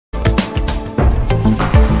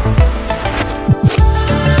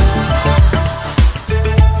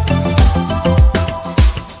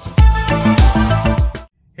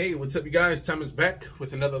Hey, what's up you guys? Tom is back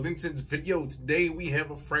with another LinScents video. Today we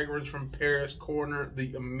have a fragrance from Paris Corner,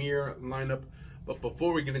 the Emir lineup. But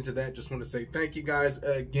before we get into that, just want to say thank you guys.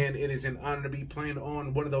 Again, it is an honor to be playing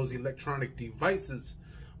on one of those electronic devices.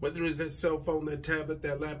 Whether it's that cell phone, that tablet,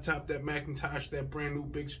 that laptop, that Macintosh, that brand new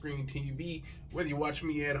big screen TV, whether you watch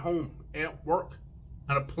me at home, at work,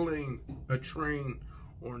 on a plane, a train,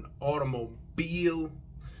 or an automobile.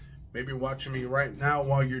 Maybe you're watching me right now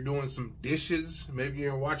while you're doing some dishes. Maybe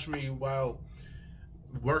you're watching me while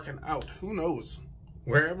working out. Who knows?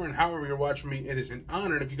 Wherever and however you're watching me, it is an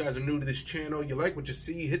honor. And if you guys are new to this channel, you like what you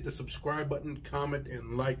see, hit the subscribe button, comment,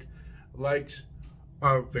 and like. Likes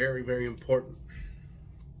are very, very important.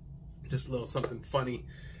 Just a little something funny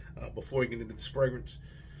before we get into this fragrance.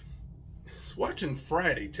 It's watching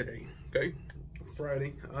Friday today, okay?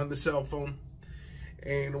 Friday on the cell phone.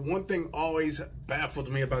 And one thing always baffled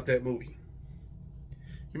me about that movie.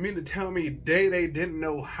 You mean to tell me they didn't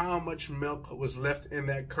know how much milk was left in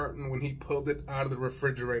that carton when he pulled it out of the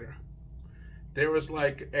refrigerator? There was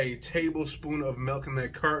like a tablespoon of milk in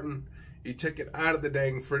that carton. He took it out of the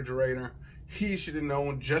dang refrigerator. He should have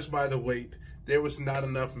known just by the weight there was not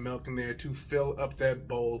enough milk in there to fill up that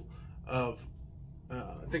bowl of,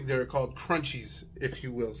 I think they're called crunchies, if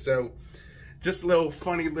you will. So just a little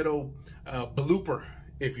funny little blooper,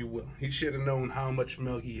 if you will. He should have known how much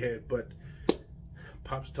milk he had, but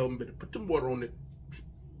Pops told him to put some water on it.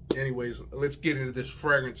 Anyways, let's get into this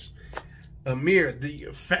fragrance. Emir, the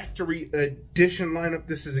factory edition lineup.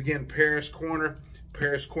 This is again Paris Corner.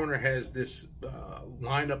 Paris Corner has this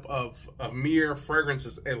lineup of Emir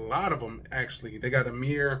fragrances. A lot of them, actually. They got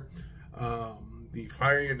Emir, the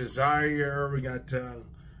Fire Your Desire. We got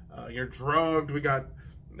You're Drugged. We got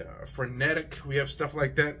Frenetic. We have stuff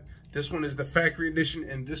like that. This one is the factory edition,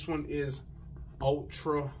 and this one is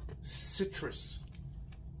Ultra Citrus.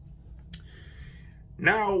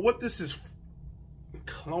 Now, what this is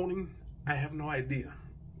cloning, I have no idea.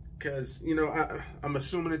 Because, you know, I'm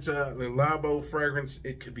assuming it's a Le Labo fragrance.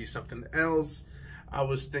 It could be something else. I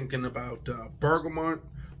was thinking about Bergamot,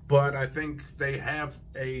 but I think they have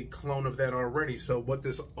a clone of that already. So what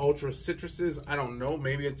this Ultra Citrus is, I don't know.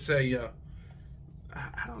 Maybe it's a...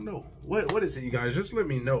 I don't know. What is it, you guys? Just let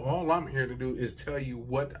me know. All I'm here to do is tell you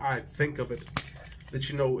what I think of it. Let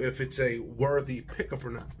you know if it's a worthy pickup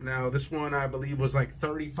or not. Now, this one, I believe, was like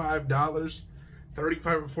 $35. $35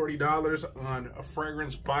 or $40 on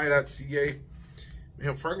fragrancebuy.ca.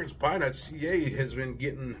 Man, fragrancebuy.ca has been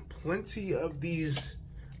getting plenty of these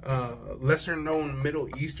lesser-known Middle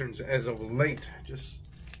Easterns as of late. I just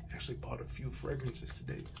actually bought a few fragrances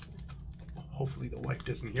today. So hopefully the wife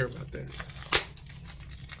doesn't hear about that.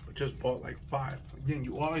 Just bought like 5. Again,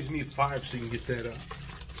 you always need 5 so you can get that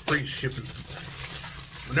free shipping.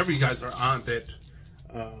 Whenever you guys are on that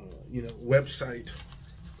you know, website,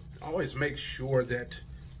 always make sure that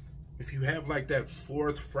if you have like that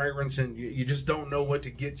 4th fragrance and you just don't know what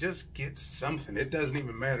to get, just get something. It doesn't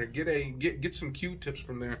even matter. Get some Q-tips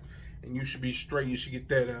from there and you should be straight. You should get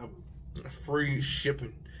that free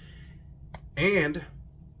shipping. And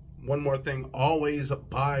one more thing, always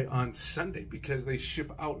buy on Sunday because they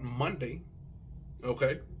ship out Monday,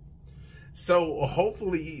 okay? So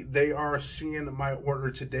hopefully they are seeing my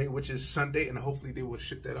order today, which is Sunday, and hopefully they will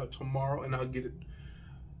ship that out tomorrow, and I'll get it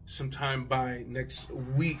sometime by next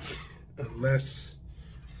week, unless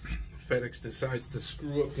FedEx decides to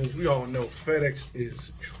screw up, because we all know FedEx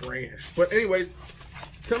is trash. But anyways,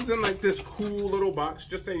 comes in like this cool little box,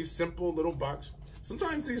 just a simple little box.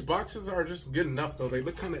 Sometimes these boxes are just good enough, though. They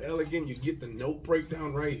look kind of elegant. You get the note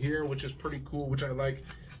breakdown right here, which is pretty cool, which I like.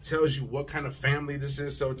 Tells you what kind of family this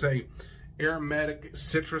is. So it's a aromatic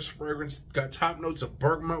citrus fragrance. Got top notes of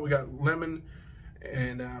bergamot. We got lemon.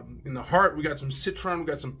 And in the heart, we got some citron. We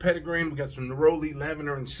got some petitgrain. We got some neroli,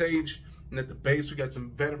 lavender, and sage. And at the base, we got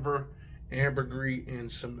some vetiver, ambergris,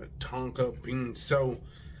 and some tonka beans. So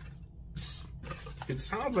it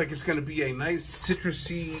sounds like it's going to be a nice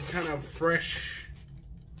citrusy, kind of fresh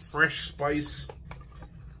spice,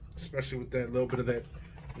 especially with that little bit of that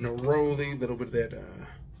neroli, little bit of that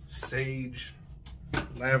sage,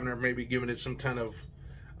 lavender, maybe giving it some kind of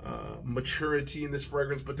maturity in this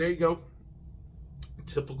fragrance. But there you go,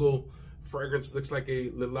 typical fragrance. Looks like a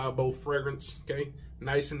Le Labo fragrance. Okay,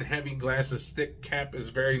 nice and heavy. Glass is thick, cap is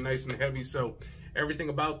very nice and heavy. So everything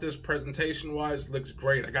about this presentation wise looks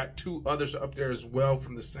great. I got 2 others up there as well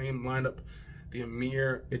from the same lineup, the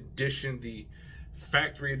Emir edition, the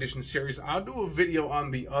factory edition series. I'll do a video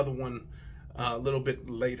on the other one a little bit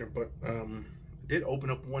later, but I did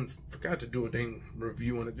open up one, forgot to do a dang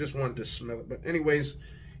review on it, just wanted to smell it. But anyways,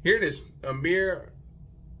 here it is, Emir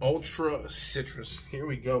Ultra Citrus. Here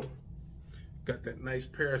we go. Got that nice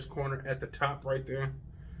Paris corner at the top right there.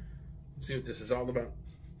 Let's see what this is all about.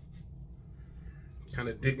 Kind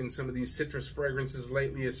of digging some of these citrus fragrances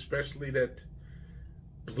lately, especially that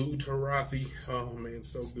blue Tarothi. Oh man,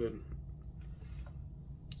 so good.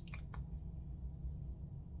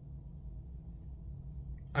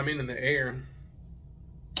 I mean, in the air,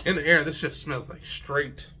 this just smells like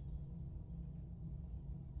straight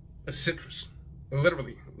a citrus.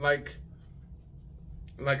 Literally, like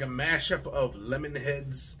a mashup of lemon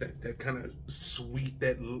heads, that kind of sweet,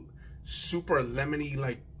 that super lemony,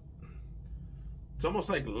 like, it's almost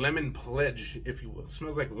like lemon pledge, if you will. It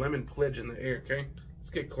smells like lemon pledge in the air, okay? Let's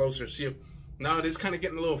get closer, see if, now it is kind of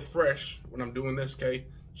getting a little fresh when I'm doing this, okay?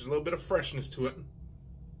 There's a little bit of freshness to it.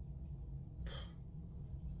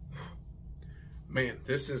 Man,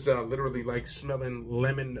 this is literally like smelling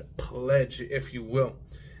lemon pledge, if you will.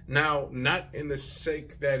 Now, not in the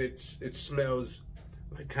sake that it smells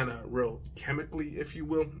like kind of real chemically, if you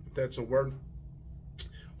will, if that's a word.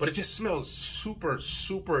 But it just smells super,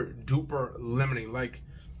 super duper lemony, like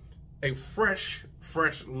a fresh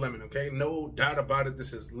lemon, okay? No doubt about it.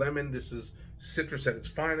 This is lemon. This is citrus at its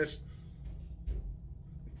finest.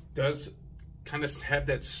 It does kind of have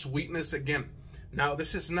that sweetness again. Now,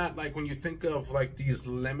 this is not like when you think of like these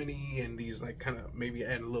lemony and these like kind of maybe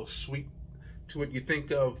add a little sweet to it. You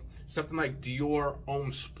think of something like Dior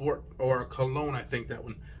Homme Sport or Cologne, I think that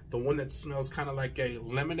one. The one that smells kind of like a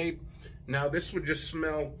lemonade. Now, this would just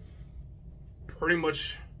smell pretty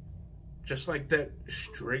much just like that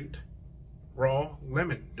straight raw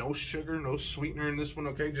lemon. No sugar, no sweetener in this one,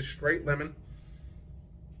 okay? Just straight lemon.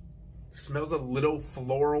 Smells a little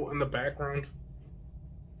floral in the background.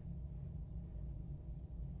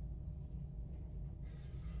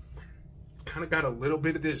 Kind of got a little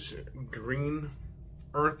bit of this green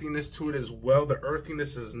earthiness to it as well. The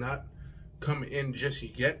earthiness has not come in just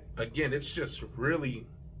yet. Again, it's just really,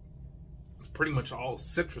 it's pretty much all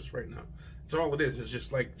citrus right now. That's all it is. It's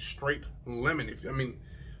just like straight lemon. I mean,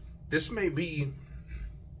 this may be,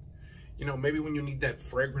 you know, maybe when you need that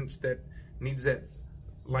fragrance that needs that,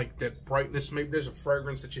 like that brightness, maybe there's a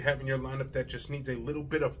fragrance that you have in your lineup that just needs a little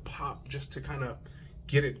bit of pop just to kind of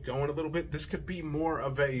get it going a little bit. This could be more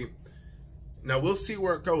of a, now we'll see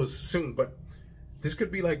where it goes soon, but this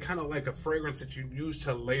could be like kind of like a fragrance that you use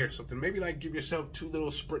to layer something. Maybe like give yourself 2 little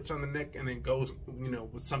spritz on the neck and then go, you know,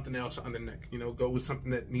 with something else on the neck. You know, go with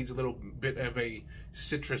something that needs a little bit of a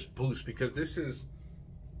citrus boost, because this is,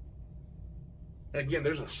 again,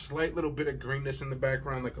 there's a slight little bit of greenness in the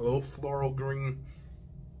background, like a little floral green.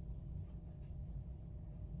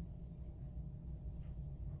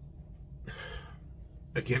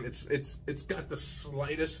 Again, it's got the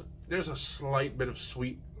slightest, there's a slight bit of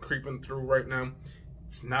sweet creeping through right now.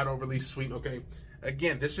 It's not overly sweet, okay?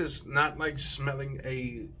 Again, this is not like smelling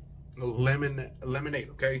a lemonade,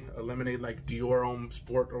 okay? A lemonade like Dior Homme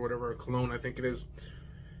Sport or whatever, a Cologne, I think it is.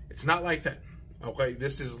 It's not like that, okay?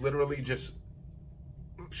 This is literally just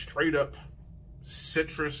straight up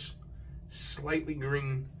citrus, slightly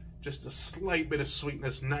green, just a slight bit of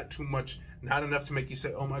sweetness, not too much, not enough to make you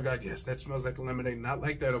say, oh my God, yes, that smells like a lemonade. Not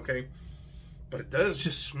like that, okay? But it does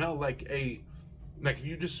just smell like a, like if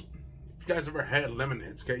you guys ever had lemon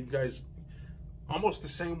heads, okay? You guys, almost the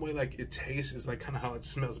same way like it tastes is like kind of how it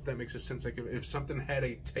smells, if that makes sense. Like if something had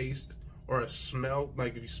a taste or a smell,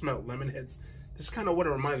 like if you smell lemon heads, this is kind of what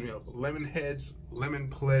it reminds me of. Lemon heads, lemon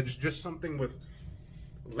pledge, just something with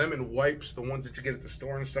lemon wipes, the ones that you get at the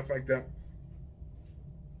store and stuff like that.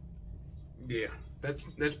 Yeah,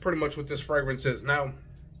 that's pretty much what this fragrance is. Now,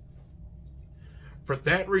 for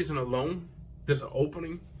that reason alone, this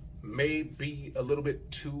opening may be a little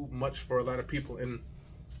bit too much for a lot of people, and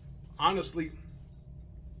honestly,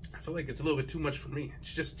 I feel like it's a little bit too much for me.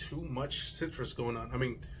 It's just too much citrus going on. I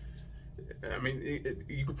mean,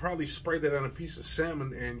 you could probably spray that on a piece of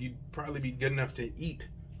salmon and you'd probably be good enough to eat.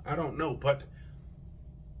 I don't know, but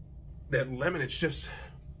that lemon, it's just,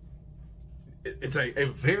 it's a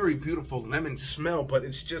very beautiful lemon smell, but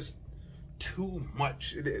it's just too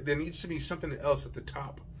much. There needs to be something else at the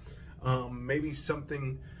top. Maybe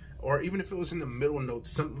something, or even if it was in the middle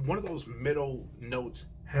notes, one of those middle notes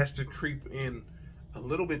has to creep in a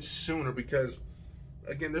little bit sooner, because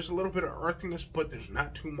again, there's a little bit of earthiness, but there's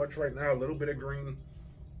not too much right now. A little bit of green.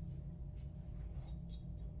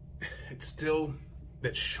 It's still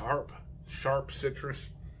that sharp citrus.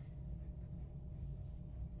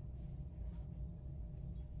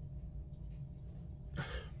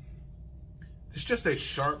 It's just a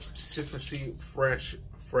sharp, citrusy, fresh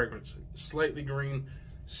fragrance. Slightly green,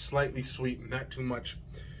 slightly sweet, not too much.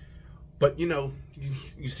 But you know,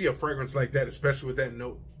 you see a fragrance like that, especially with that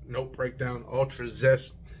note breakdown, ultra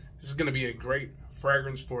zest. This is going to be a great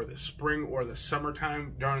fragrance for the spring or the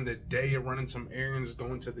summertime. During the day, you're running some errands,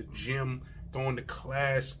 going to the gym, going to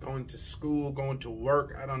class, going to school, going to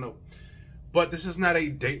work. I don't know. But this is not a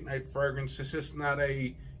date night fragrance. This is not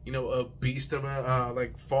a, you know, a beast of a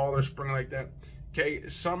like fall or spring like that. Okay,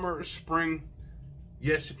 summer, spring.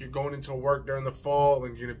 Yes, if you're going into work during the fall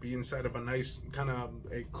and you're gonna be inside of a nice kind of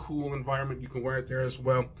a cool environment, you can wear it there as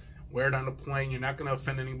well. Wear it on a plane. You're not gonna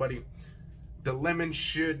offend anybody. The lemon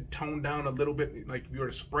should tone down a little bit. Like if you were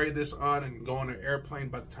to spray this on and go on an airplane,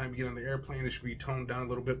 by the time you get on the airplane, it should be toned down a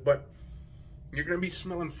little bit. But you're going to be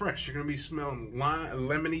smelling fresh. You're going to be smelling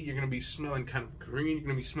lemony. You're going to be smelling kind of green. You're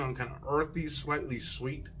going to be smelling kind of earthy, slightly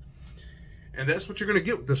sweet. And that's what you're going to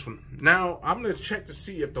get with this one. Now, I'm going to check to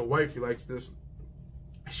see if the wifey likes this.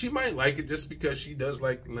 She might like it just because she does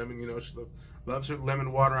like lemon. You know, she loves her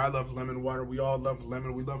lemon water. I love lemon water. We all love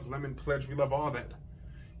lemon. We love lemon pledge. We love all that.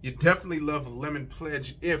 You definitely love lemon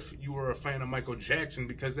pledge if you were a fan of Michael Jackson,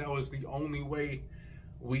 because that was the only way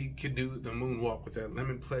we could do the moonwalk with that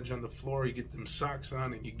lemon pledge on the floor. You get them socks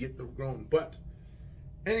on and you get the grown butt.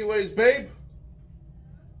 Anyways, babe,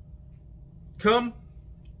 come.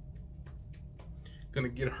 Gonna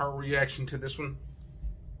get her reaction to this one.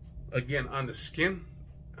 Again, on the skin,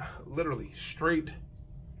 literally straight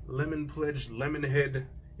lemon pledge, lemon head,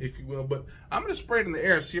 if you will. But I'm gonna spray it in the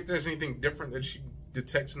air, see if there's anything different that she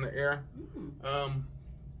detects in the air.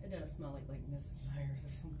 It does smell like Mrs. Myers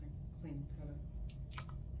or something. Cleaning products.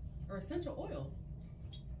 Or essential oil.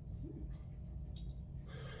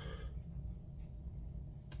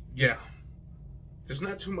 Yeah. There's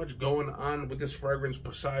not too much going on with this fragrance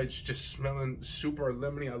besides just smelling super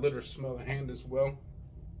lemony. I literally smell the hand as well.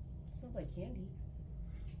 It smells like candy.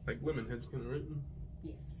 Like lemon heads, kind of, right?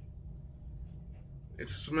 Yes. It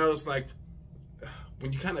smells like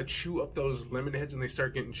when you kind of chew up those lemon heads and they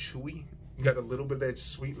start getting chewy. You got a little bit of that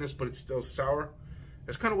sweetness, but it's still sour.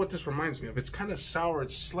 That's kind of what this reminds me of. It's kind of sour,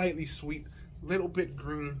 it's slightly sweet, little bit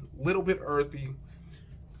green, little bit earthy,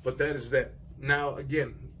 but that is that. Now,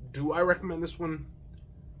 again, do I recommend this one?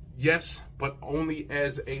 Yes, but only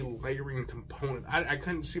as a layering component. I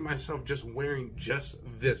couldn't see myself just wearing just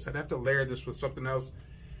this. I'd have to layer this with something else.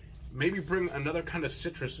 Maybe bring another kind of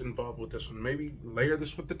citrus involved with this one. Maybe layer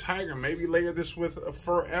this with the tiger. Maybe layer this with a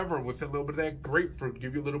forever with a little bit of that grapefruit.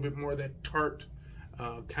 Give you a little bit more of that tart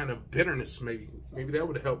kind of bitterness, maybe. Maybe that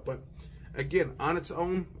would help. But again, on its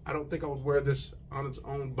own, I don't think I would wear this on its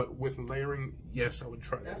own. But with layering, yes, I would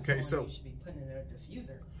try that. Okay, so you should be putting it in a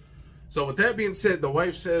diffuser. So with that being said, the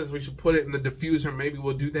wife says we should put it in the diffuser. Maybe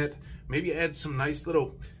we'll do that. Maybe add some nice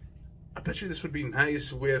little. I bet you this would be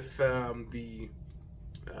nice with the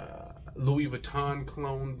Louis Vuitton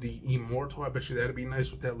cologne, the Immortal. I bet you that'd be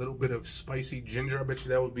nice with that little bit of spicy ginger. I bet you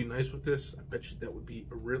that would be nice with this. I bet you that would be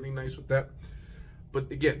really nice with that.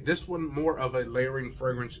 But again, this one more of a layering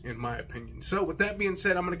fragrance in my opinion. So with that being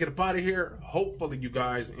said, I'm going to get up out of here. Hopefully you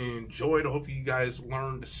guys enjoyed. Hopefully you guys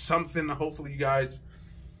learned something. Hopefully you guys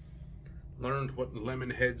learned what lemon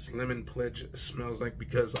heads, lemon pledge smells like,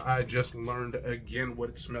 because I just learned again what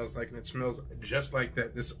it smells like, and it smells just like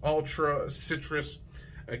that. This ultra citrus.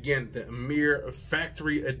 Again, the Emir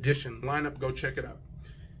Factory Edition lineup. Go check it out.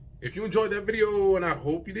 If you enjoyed that video, and I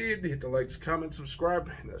hope you did, hit the likes, comment, subscribe,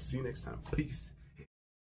 and I'll see you next time. Peace.